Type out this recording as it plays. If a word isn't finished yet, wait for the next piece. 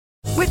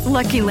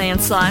Lucky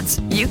Land Slots,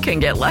 you can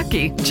get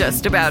lucky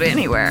just about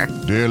anywhere.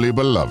 Dearly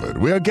beloved,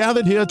 we are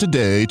gathered here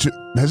today to...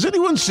 Has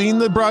anyone seen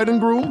the bride and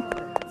groom?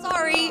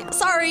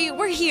 Sorry,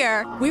 we're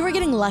here. We were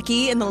getting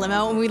lucky in the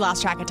limo and we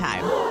lost track of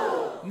time.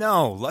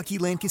 No, Lucky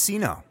Land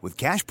Casino, with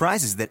cash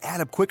prizes that add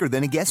up quicker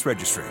than a guest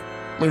registry.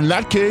 In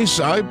that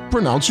case, I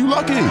pronounce you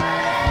lucky.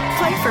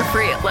 Play for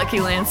free at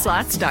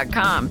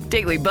LuckyLandSlots.com.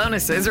 Daily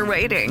bonuses are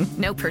waiting.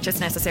 No purchase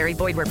necessary.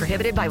 Void where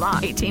prohibited by law.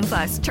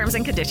 18+. Terms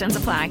and conditions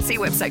apply. See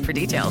website for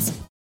details.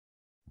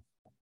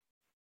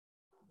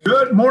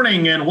 Good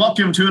morning and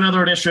welcome to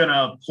another edition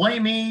of Play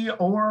Me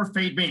or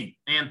Fade Me.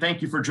 And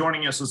thank you for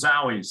joining us as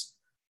always.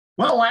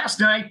 Well, last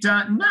night,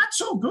 not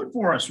so good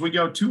for us. We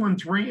go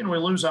 2-3 and we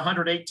lose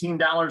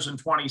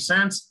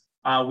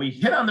 $118.20. We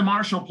hit on the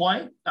Marshall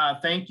play.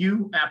 Thank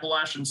you,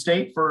 Appalachian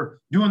State,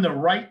 for doing the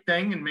right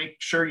thing and make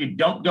sure you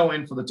don't go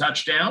in for the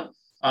touchdown.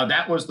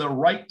 That was the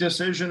right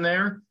decision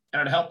there,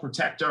 and it helped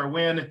protect our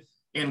win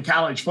in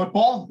college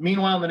football.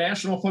 Meanwhile, in the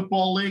National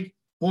Football League,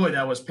 boy,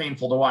 that was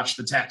painful to watch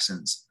the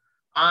Texans.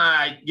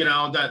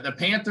 The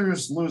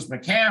Panthers lose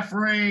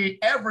McCaffrey.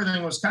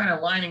 Everything was kind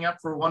of lining up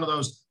for one of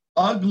those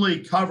ugly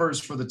covers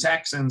for the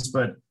Texans,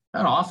 but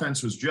that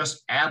offense was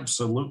just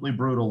absolutely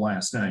brutal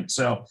last night.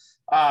 So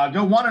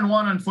go 1-1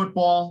 on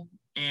football,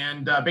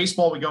 and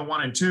baseball we go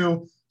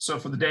 1-2. So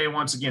for the day,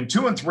 once again,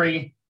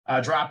 2-3,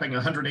 dropping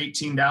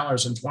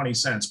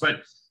 $118.20.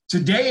 But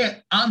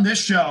today on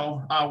this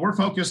show, we're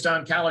focused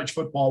on college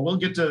football. We'll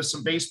get to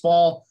some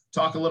baseball,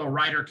 talk a little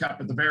Ryder Cup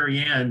at the very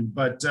end,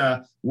 but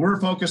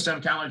we're focused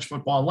on college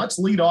football. Let's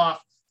lead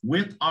off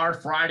with our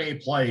Friday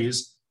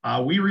plays.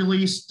 We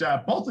released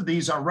both of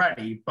these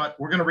already, but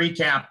we're going to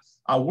recap.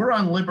 We're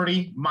on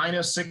Liberty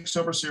 -6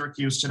 over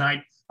Syracuse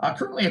tonight.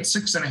 Currently at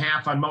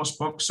 6.5 on most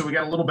books, so we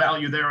got a little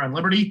value there on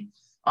Liberty.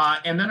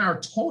 And then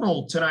our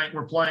total tonight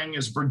we're playing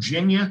is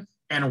Virginia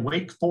and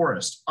Wake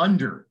Forest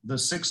under the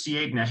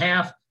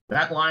 68.5.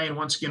 That line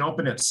once again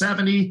opened at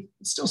 70.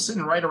 It's still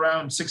sitting right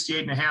around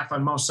 68.5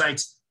 on most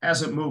sites.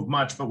 Hasn't moved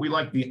much, but we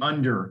like the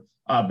under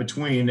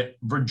between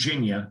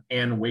Virginia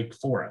and Wake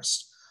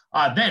Forest.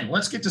 Then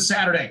let's get to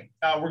Saturday.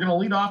 We're going to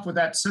lead off with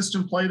that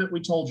system play that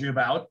we told you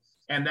about,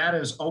 and that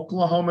is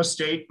Oklahoma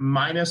State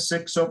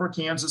 -6 over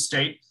Kansas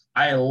State.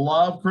 I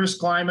love Chris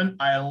Kleiman.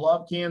 I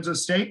love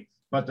Kansas State,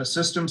 but the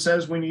system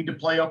says we need to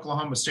play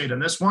Oklahoma State in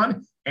this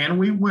one, and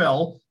we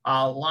will.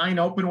 Line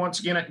open once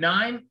again at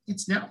 9.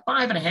 It's now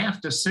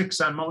 5.5 to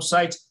 6 on most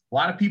sites. A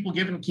lot of people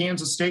giving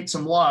Kansas State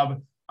some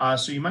love,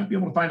 so you might be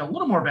able to find a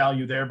little more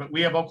value there, but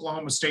we have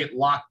Oklahoma State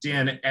locked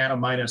in at a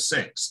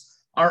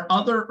 -6. Our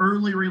other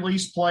early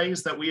release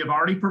plays that we have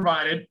already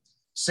provided,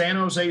 San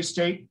Jose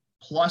State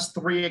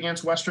 +3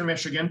 against Western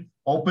Michigan,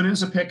 open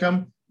as a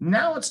pick'em.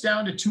 Now it's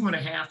down to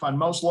 2.5 on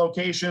most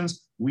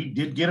locations. We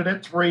did get it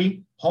at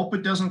 3. Hope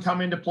it doesn't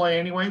come into play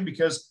anyway,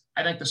 because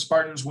I think the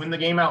Spartans win the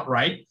game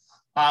outright.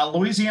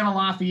 Louisiana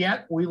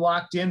Lafayette, we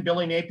locked in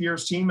Billy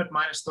Napier's team at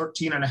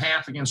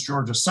 -13.5 against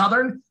Georgia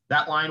Southern.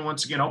 That line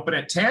once again open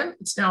at 10.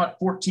 It's now at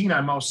 14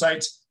 on most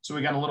sites, so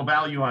we got a little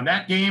value on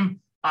that game.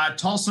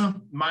 Tulsa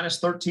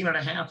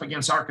 -13.5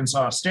 against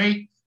Arkansas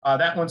State.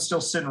 That one's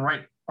still sitting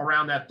right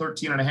around that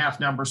 13.5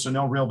 number, so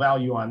no real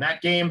value on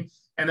that game.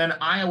 And then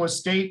Iowa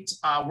State,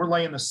 we're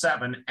laying the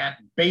 7 at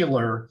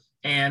Baylor.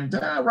 And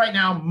right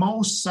now,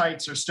 most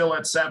sites are still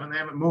at 7. They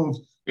haven't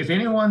moved. If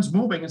anyone's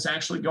moving, it's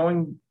actually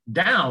going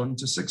down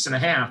to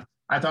 6.5.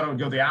 I thought it would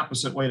go the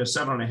opposite way to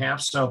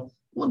 7.5. So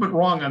a little bit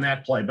wrong on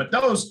that play. But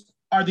those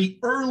are the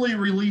early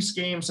release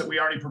games that we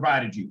already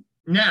provided you.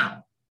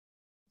 Now,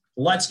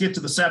 let's get to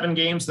the 7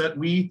 games that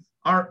we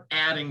are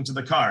adding to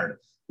the card.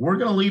 We're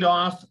going to lead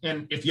off.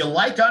 And if you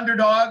like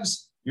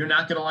underdogs, you're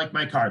not going to like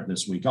my card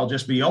this week. I'll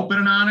just be open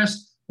and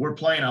honest. We're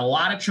playing a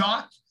lot of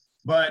chalk,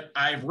 but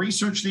I've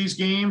researched these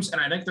games, and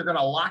I think they're going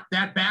to lock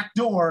that back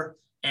door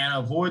and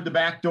avoid the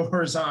back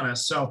doors on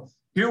us. So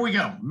here we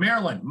go.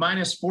 Maryland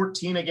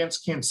 -14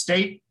 against Kent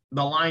State.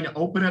 The line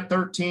open at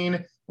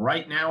 13,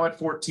 right now at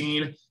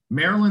 14.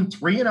 Maryland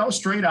 3-0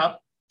 straight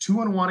up,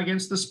 2-1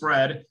 against the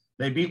spread.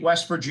 They beat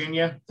West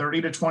Virginia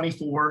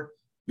 30-24,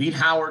 beat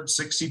Howard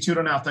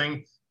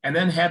 62-0. And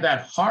then had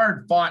that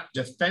hard-fought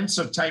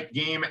defensive-type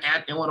game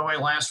at Illinois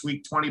last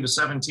week,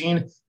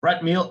 20-17.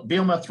 Brett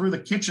Bielema threw the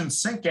kitchen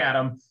sink at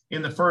him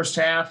in the first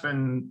half,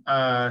 and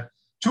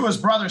Tua's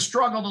brother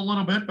struggled a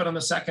little bit, but in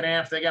the second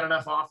half, they got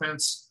enough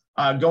offense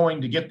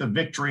going to get the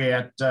victory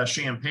at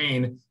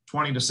Champaign,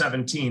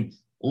 20-17.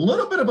 A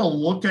little bit of a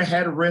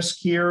look-ahead risk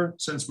here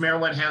since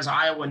Maryland has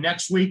Iowa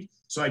next week,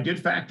 so I did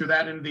factor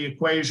that into the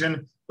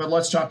equation, but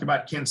let's talk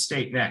about Kent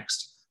State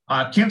next.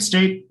 Kent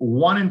State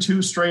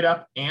 1-2 straight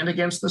up and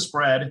against the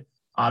spread.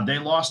 They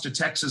lost to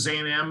Texas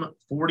A&M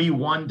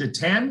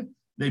 41-10.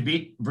 They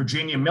beat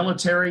Virginia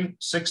Military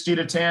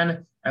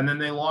 60-10, and then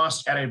they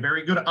lost at a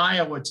very good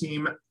Iowa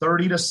team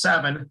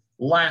 30-7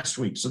 last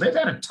week. So they've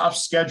had a tough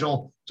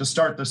schedule to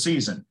start the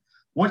season.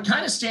 What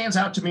kind of stands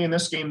out to me in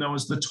this game, though,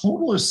 is the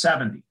total is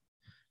 70.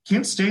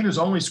 Kent State has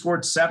only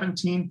scored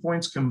 17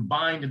 points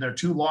combined in their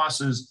 2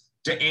 losses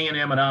to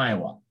A&M and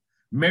Iowa.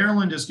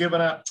 Maryland has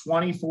given up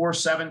 24,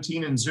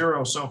 17, and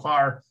 0 so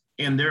far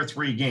in their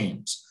 3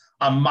 games.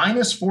 A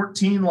minus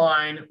 14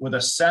 line with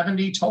a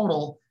 70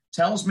 total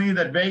tells me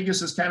that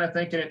Vegas is kind of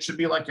thinking it should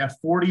be like a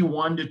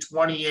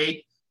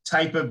 41-28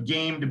 type of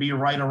game to be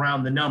right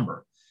around the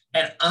number.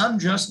 And I'm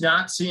just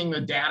not seeing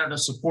the data to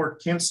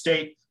support Kent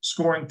State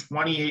scoring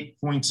 28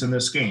 points in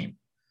this game.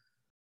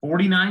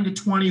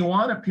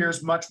 49-21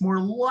 appears much more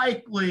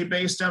likely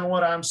based on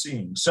what I'm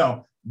seeing.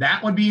 So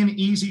that would be an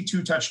easy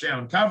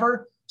 2-touchdown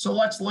cover. So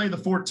let's lay the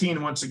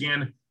 14 once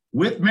again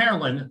with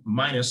Maryland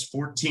minus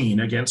 14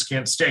 against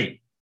Kent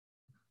State.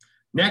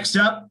 Next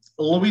up,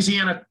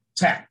 Louisiana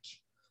Tech.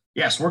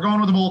 Yes, we're going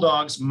with the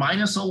Bulldogs,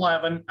 minus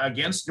 11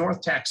 against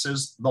North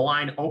Texas. The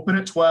line open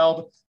at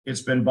 12.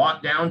 It's been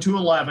bought down to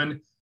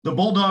 11. The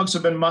Bulldogs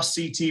have been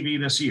must-see TV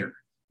this year.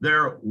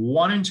 They're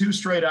 1-2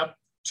 straight up,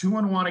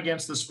 2-1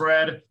 against the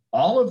spread.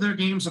 All of their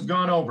games have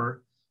gone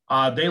over.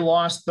 They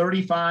lost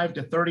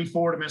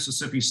 35-34 to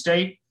Mississippi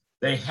State.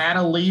 They had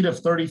a lead of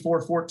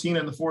 34-14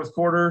 in the fourth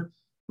quarter,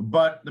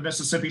 but the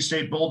Mississippi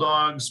State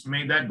Bulldogs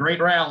made that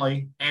great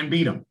rally and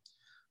beat them.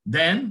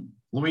 Then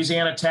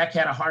Louisiana Tech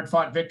had a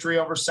hard-fought victory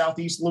over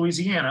Southeast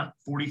Louisiana,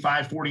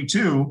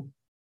 45-42.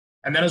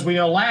 And then as we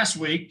know last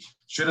week,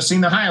 should have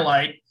seen the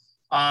highlight,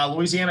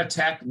 Louisiana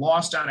Tech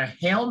lost on a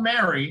Hail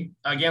Mary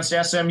against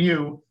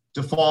SMU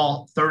to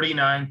fall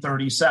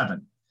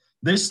 39-37.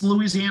 This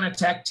Louisiana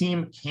Tech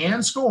team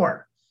can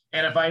score.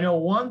 And if I know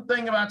one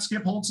thing about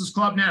Skip Holtz's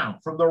club now,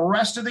 from the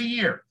rest of the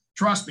year,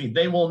 trust me,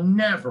 they will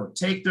never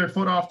take their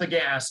foot off the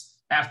gas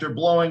after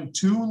blowing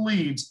 2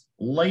 leads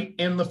late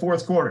in the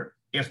fourth quarter.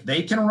 If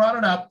they can run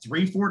it up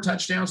 3-4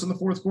 touchdowns in the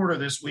fourth quarter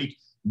this week,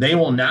 they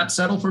will not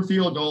settle for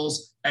field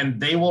goals,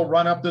 and they will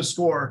run up the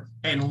score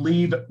and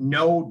leave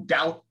no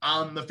doubt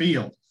on the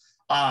field.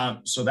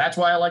 So that's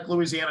why I like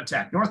Louisiana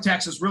Tech. North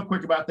Texas, real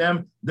quick about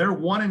them, they're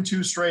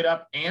 1-2 straight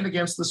up and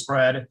against the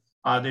spread.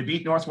 They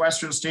beat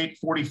Northwestern State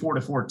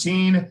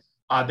 44-14.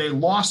 They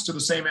lost to the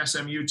same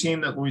SMU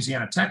team that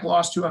Louisiana Tech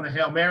lost to on the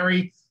Hail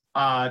Mary.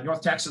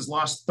 North Texas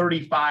lost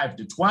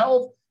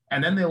 35-12.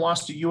 And then they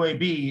lost to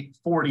UAB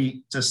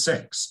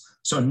 40-6.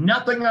 So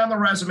nothing on the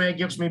resume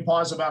gives me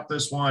pause about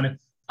this one.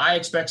 I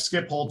expect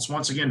Skip Holtz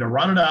once again to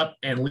run it up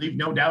and leave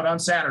no doubt on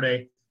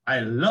Saturday.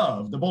 I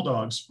love the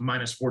Bulldogs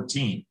minus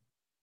 14.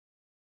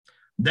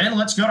 Then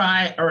let's go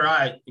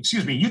to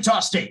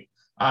Utah State.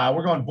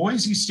 We're going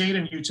Boise State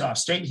and Utah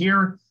State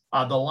here.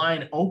 The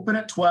line open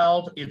at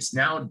 12. It's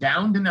now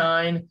down to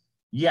 9.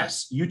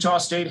 Yes, Utah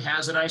State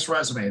has a nice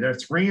resume. They're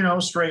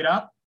 3-0 straight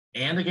up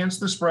and against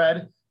the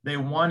spread. They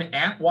won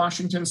at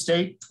Washington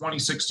State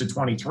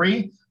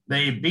 26-23.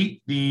 They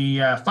beat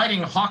the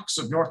Fighting Hawks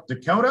of North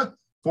Dakota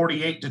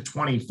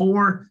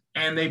 48-24,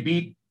 and they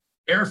beat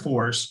Air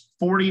Force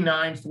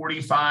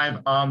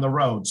 49-45 on the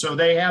road. So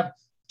they have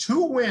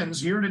 2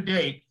 wins year to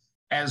date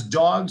as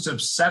dogs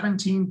of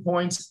 17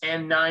 points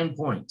and 9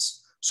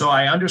 points. So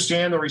I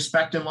understand the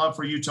respect and love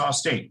for Utah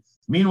State.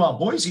 Meanwhile,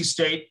 Boise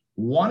State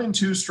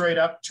 1-2 straight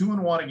up,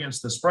 2-1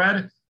 against the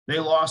spread. They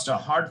lost a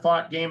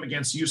hard-fought game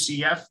against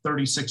UCF,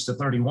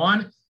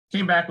 36-31.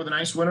 Came back with a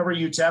nice win over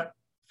UTEP,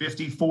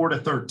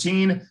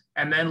 54-13,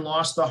 and then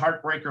lost the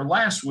heartbreaker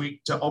last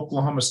week to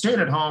Oklahoma State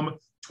at home,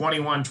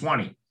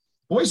 21-20.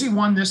 Boise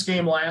won this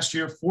game last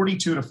year,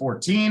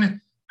 42-14.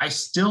 I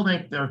still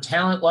think their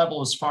talent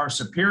level is far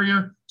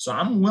superior, so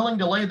I'm willing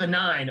to lay the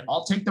 9.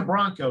 I'll take the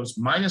Broncos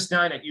minus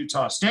 9 at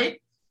Utah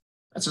State.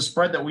 That's a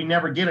spread that we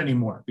never get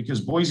anymore because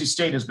Boise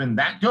State has been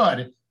that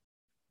good.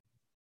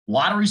 A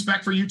lot of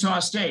respect for Utah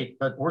State,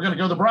 but we're going to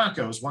go the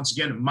Broncos once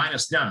again,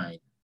 minus 9.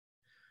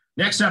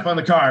 Next up on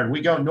the card,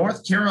 we go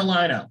North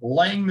Carolina,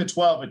 laying the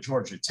 12 at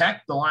Georgia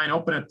Tech. The line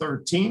open at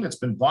 13. It's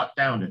been bought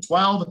down to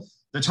 12.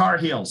 The Tar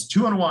Heels,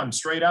 2-1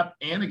 straight up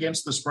and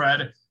against the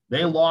spread.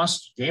 They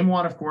lost game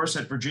 1, of course,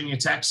 at Virginia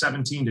Tech,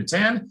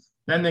 17-10.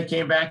 Then they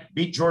came back,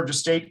 beat Georgia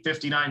State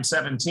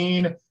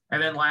 59-17.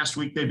 And then last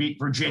week they beat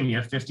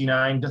Virginia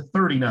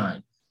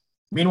 59-39.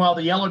 Meanwhile,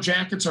 the Yellow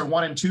Jackets are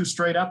 1-2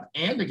 straight up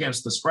and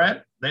against the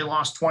spread. They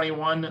lost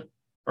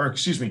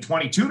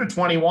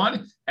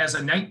 22-21 as a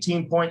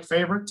 19-point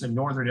favorite to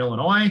Northern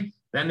Illinois.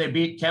 Then they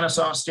beat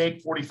Kennesaw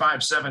State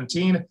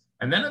 45-17.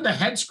 And then in the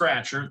head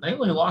scratcher, they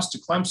only lost to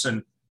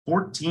Clemson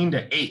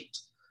 14-8.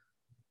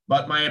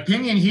 But my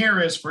opinion here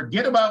is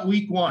forget about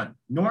week 1.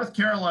 North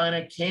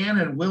Carolina can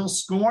and will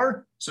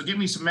score. So give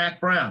me some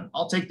Mac Brown.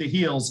 I'll take the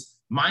Heels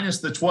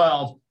minus the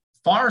 12.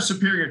 Far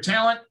superior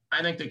talent.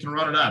 I think they can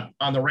run it up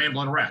on the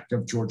Ramblin' Wreck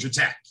of Georgia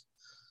Tech.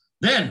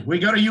 Then we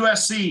go to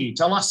USC,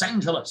 to Los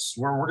Angeles,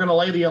 where we're going to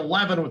lay the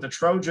 11 with the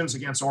Trojans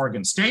against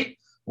Oregon State.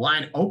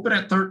 Line open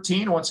at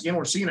 13. Once again,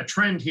 we're seeing a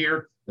trend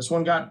here. This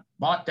one got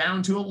bought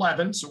down to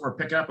 11, so we're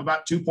picking up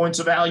about 2 points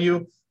of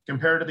value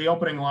compared to the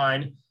opening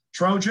line.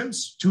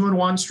 Trojans,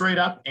 2-1 straight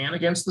up and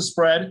against the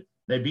spread.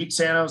 They beat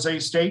San Jose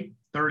State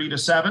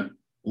 30-7,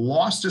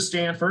 lost to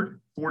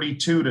Stanford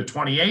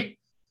 42-28,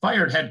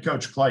 fired head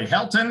coach Clay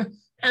Helton,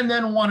 and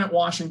then won at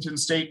Washington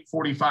State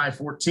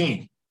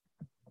 45-14.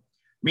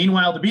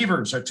 Meanwhile, the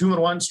Beavers are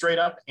 2-1 straight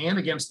up and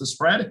against the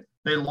spread.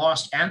 They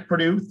lost at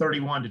Purdue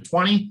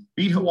 31-20,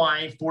 beat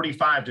Hawaii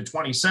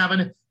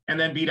 45-27, and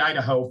then beat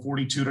Idaho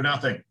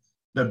 42-0.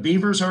 The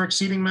Beavers are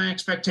exceeding my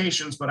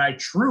expectations, but I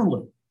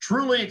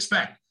truly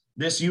expect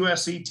this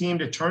USC team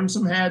to turn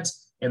some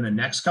heads in the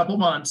next couple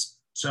months.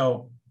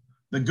 So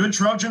the good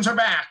Trojans are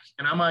back,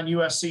 and I'm on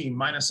USC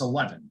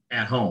 -11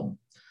 at home.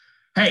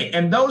 Hey,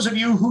 and those of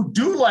you who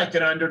do like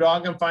an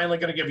underdog, I'm finally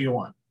going to give you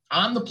one.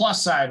 On the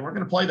plus side, we're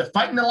going to play the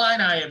Fighting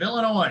Illini of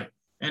Illinois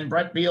and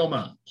Brett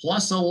Bielema,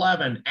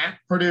 +11 at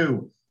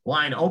Purdue.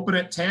 Line open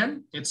at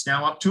 10. It's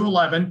now up to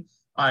 11.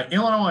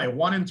 Illinois,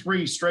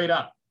 1-3 straight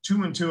up,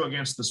 2-2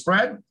 against the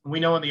spread. We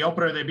know in the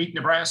opener they beat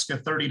Nebraska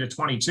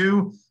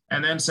 30-22.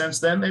 And then since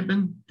then, they've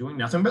been doing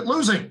nothing but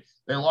losing.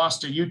 They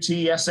lost to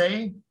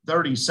UTSA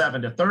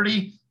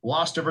 37-30,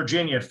 lost to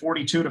Virginia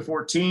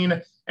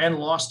 42-14, and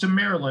lost to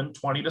Maryland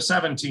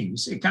 20-17. You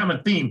see a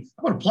common theme.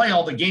 I'm going to play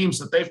all the games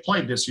that they've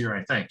played this year,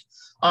 I think.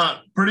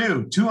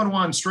 Purdue,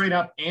 2-1 straight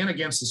up and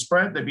against the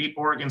spread. They beat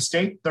Oregon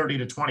State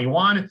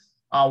 30-21,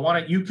 won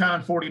at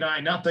UConn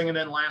 49-0. And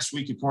then last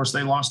week, of course,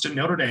 they lost to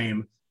Notre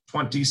Dame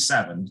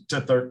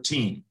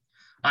 27-13.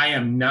 I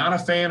am not a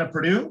fan of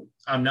Purdue.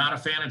 I'm not a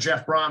fan of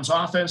Jeff Brom's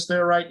offense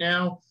there right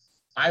now.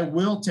 I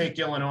will take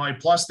Illinois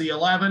plus the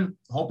 11.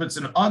 Hope it's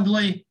an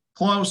ugly,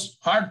 close,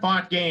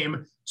 hard-fought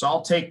game. So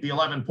I'll take the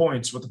 11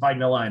 points with the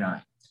Fighting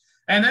Illini.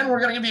 And then we're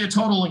going to give you a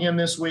total again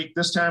this week.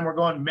 This time we're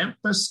going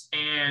Memphis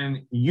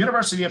and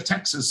University of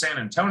Texas, San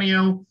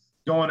Antonio,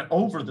 going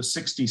over the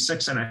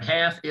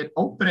 66.5. It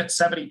opened at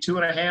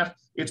 72.5.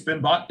 It's been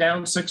bought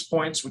down 6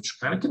 points, which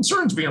kind of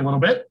concerns me a little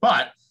bit,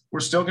 but we're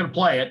still going to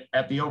play it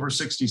at the over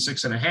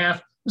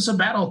 66.5. This is a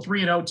battle of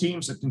 3-0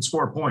 teams that can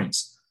score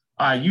points.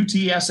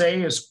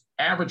 UTSA is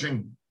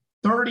averaging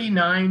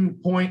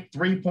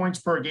 39.3 points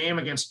per game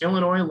against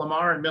Illinois,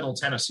 Lamar, and Middle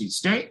Tennessee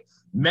State.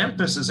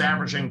 Memphis is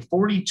averaging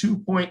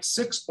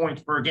 42.6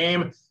 points per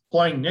game,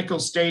 playing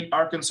Nicholls State,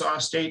 Arkansas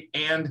State,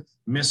 and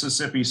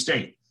Mississippi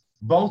State.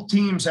 Both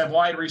teams have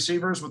wide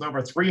receivers with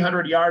over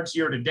 300 yards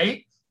year to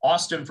date.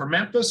 Austin for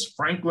Memphis,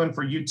 Franklin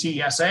for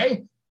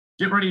UTSA.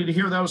 Get ready to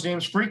hear those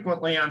names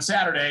frequently on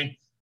Saturday.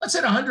 Let's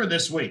hit 100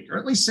 this week, or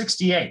at least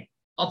 68.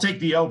 I'll take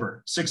the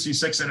over,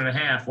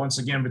 66.5, once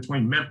again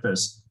between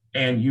Memphis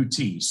and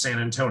UT San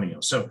Antonio.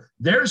 So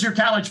there's your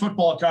college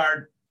football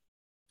card.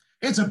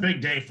 It's a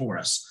big day for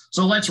us.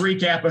 So let's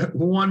recap it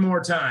one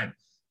more time.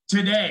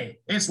 Today,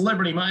 it's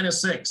Liberty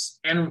 -6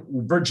 and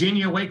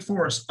Virginia Wake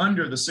Forest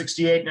under the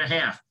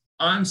 68.5.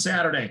 On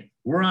Saturday,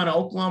 we're on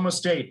Oklahoma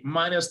State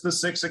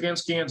 -6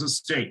 against Kansas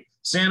State.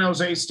 San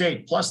Jose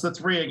State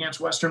 +3 against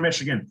Western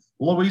Michigan.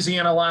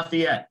 Louisiana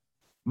Lafayette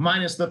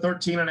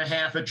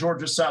 -13.5 at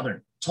Georgia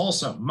Southern.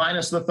 Tulsa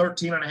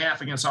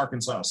 -13.5 against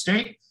Arkansas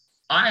State.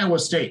 Iowa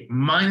State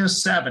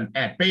 -7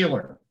 at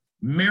Baylor.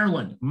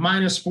 Maryland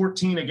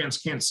 -14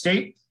 against Kent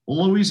State.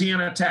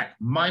 Louisiana Tech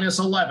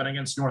 -11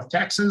 against North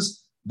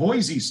Texas.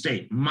 Boise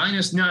State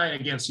 -9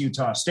 against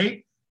Utah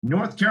State.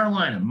 North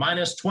Carolina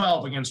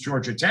 -12 against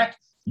Georgia Tech.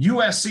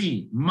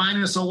 USC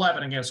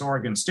 -11 against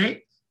Oregon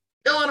State.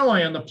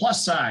 Illinois on the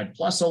plus side,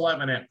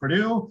 +11 at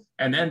Purdue.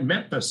 And then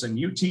Memphis and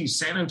UT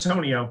San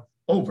Antonio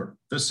over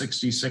the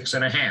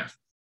 66.5.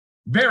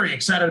 Very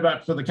excited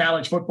about for the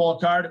college football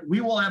card. We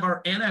will have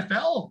our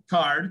NFL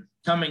card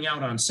coming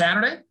out on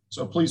Saturday.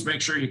 So please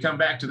make sure you come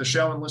back to the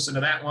show and listen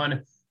to that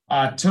one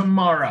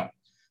tomorrow.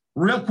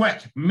 Real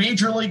quick,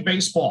 Major League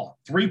Baseball.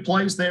 3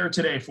 plays there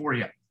today for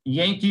you.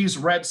 Yankees,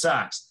 Red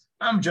Sox.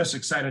 I'm just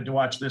excited to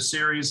watch this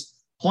series.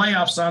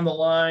 Playoffs on the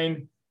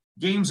line.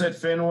 Games at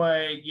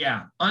Fenway.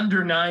 Yeah,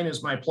 under 9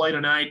 is my play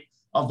tonight.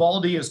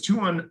 Evaldi is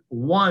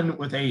 2-1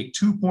 with a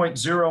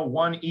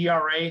 2.01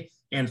 ERA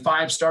and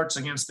 5 starts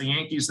against the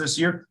Yankees this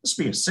year. This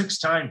will be a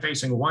 6th time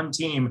facing one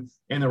team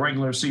in the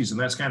regular season.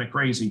 That's kind of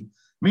crazy.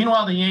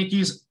 Meanwhile, the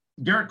Yankees,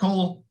 Garrett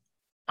Cole,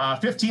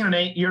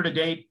 15-8 year to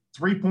date,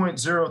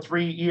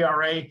 3.03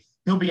 ERA.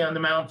 He'll be on the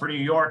mound for New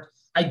York.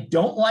 I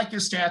don't like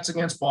his stats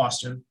against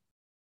Boston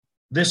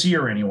this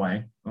year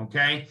anyway,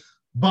 okay?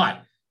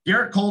 But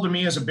Garrett Cole to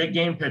me is a big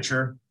game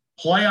pitcher.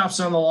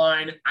 Playoffs on the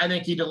line. I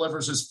think he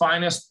delivers his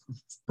finest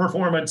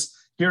performance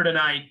here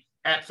tonight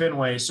at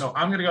Fenway. So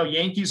I'm going to go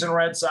Yankees and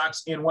Red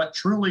Sox in what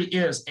truly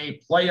is a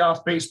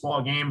playoff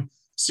baseball game,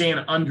 staying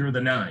under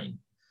the 9.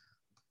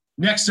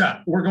 Next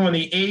up, we're going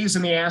the A's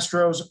and the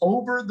Astros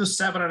over the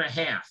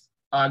 7.5.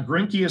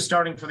 Greinke is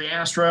starting for the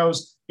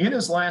Astros. In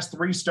his last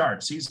 3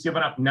 starts, he's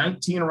given up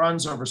 19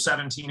 runs over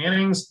 17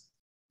 innings.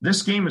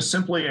 This game is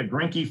simply a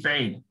Greinke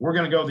fade. We're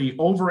going to go the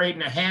over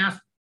 8.5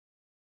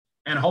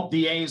 and hope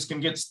the A's can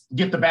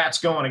get the bats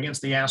going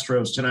against the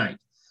Astros tonight.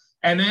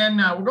 And then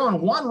we're going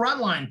 1 run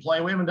line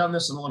play. We haven't done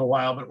this in a little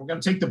while, but we're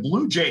going to take the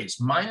Blue Jays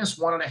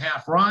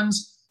 -1.5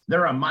 runs.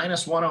 They're a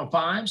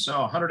 -105, so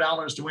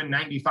 $100 to win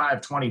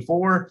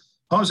 95-24.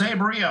 Jose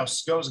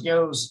Barrios goes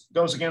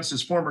against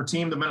his former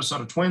team, the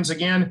Minnesota Twins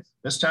again,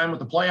 this time with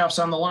the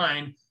playoffs on the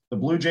line. The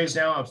Blue Jays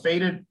now have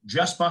faded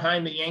just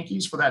behind the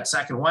Yankees for that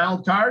second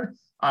wild card.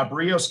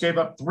 Barrios gave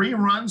up 3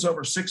 runs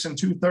over 6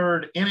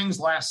 2/3 innings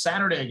last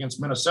Saturday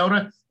against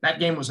Minnesota. That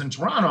game was in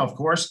Toronto, of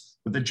course,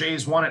 but the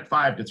Jays won it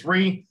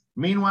 5-3.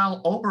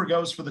 Meanwhile, Ober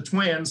goes for the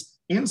Twins.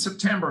 In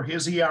September,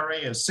 his ERA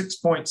is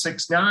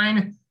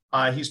 6.69.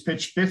 He's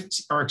pitched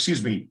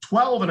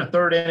 12 and a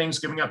third innings,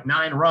 giving up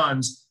 9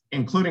 runs,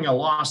 including a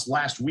loss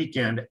last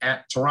weekend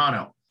at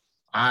Toronto.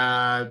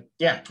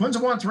 Twins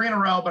have won 3 in a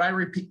row, but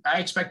I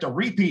expect a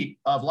repeat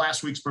of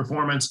last week's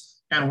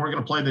performance, and we're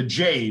going to play the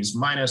Jays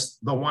minus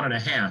the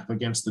 1.5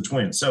 against the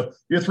Twins. So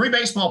your 3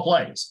 baseball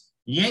plays: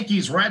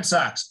 Yankees, Red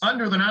Sox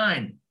under the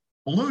 9,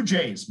 Blue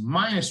Jays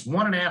minus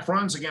 1.5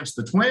 runs against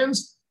the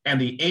Twins, and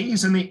the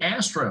A's and the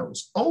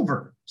Astros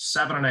over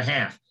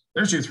 7.5.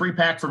 There's your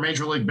 3-pack for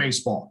Major League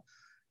Baseball.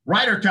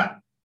 Ryder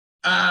Cup.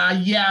 A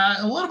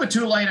little bit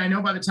too late. I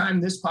know by the time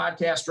this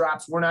podcast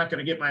drops, we're not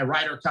going to get my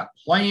Ryder Cup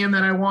play-in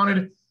that I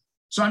wanted.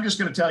 So I'm just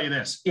going to tell you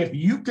this. If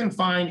you can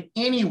find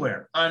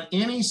anywhere on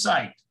any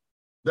site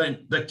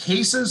the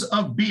cases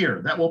of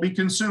beer that will be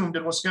consumed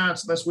in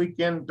Wisconsin this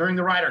weekend during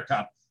the Ryder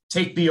Cup,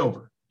 take the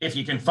over. If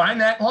you can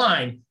find that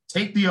line,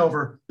 take the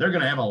over. They're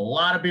going to have a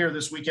lot of beer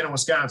this weekend in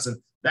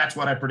Wisconsin. That's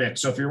what I predict.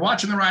 So if you're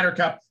watching the Ryder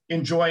Cup,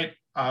 enjoy it.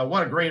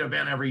 What a great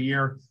event every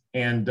year,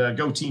 and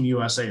go Team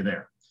USA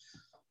there.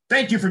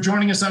 Thank you for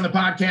joining us on the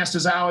podcast.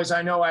 As always,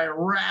 I know I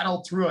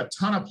rattled through a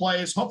ton of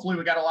plays. Hopefully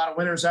we got a lot of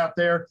winners out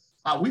there.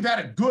 We've had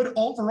a good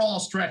overall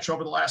stretch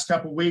over the last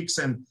couple of weeks,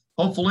 and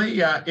hopefully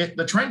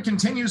the trend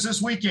continues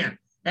this weekend.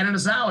 And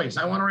as always,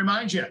 I want to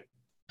remind you,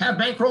 have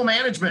bankroll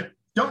management.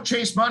 Don't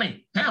chase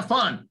money. Have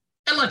fun.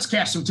 And let's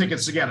cash some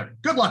tickets together.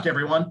 Good luck,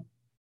 everyone.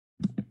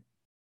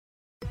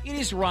 It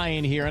is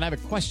Ryan here, and I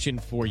have a question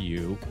for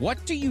you.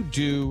 What do you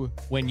do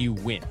when you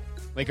win?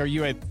 Like, are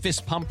you a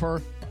fist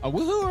pumper, a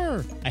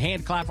woo-hooer, a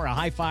hand clapper, a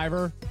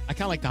high-fiver? I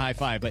kind of like the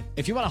high-five, but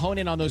if you want to hone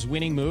in on those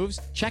winning moves,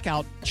 check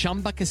out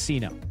Chumba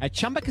Casino. At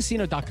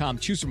ChumbaCasino.com,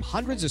 choose from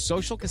hundreds of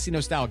social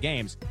casino-style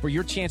games for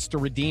your chance to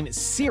redeem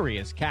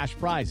serious cash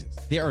prizes.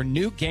 There are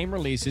new game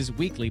releases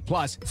weekly,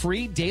 plus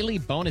free daily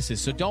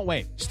bonuses, so don't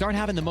wait. Start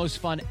having the most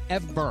fun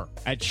ever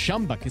at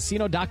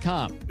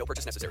ChumbaCasino.com. No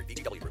purchase necessary.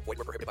 VGW Group. Void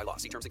where prohibited by law.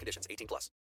 See terms and conditions. 18+.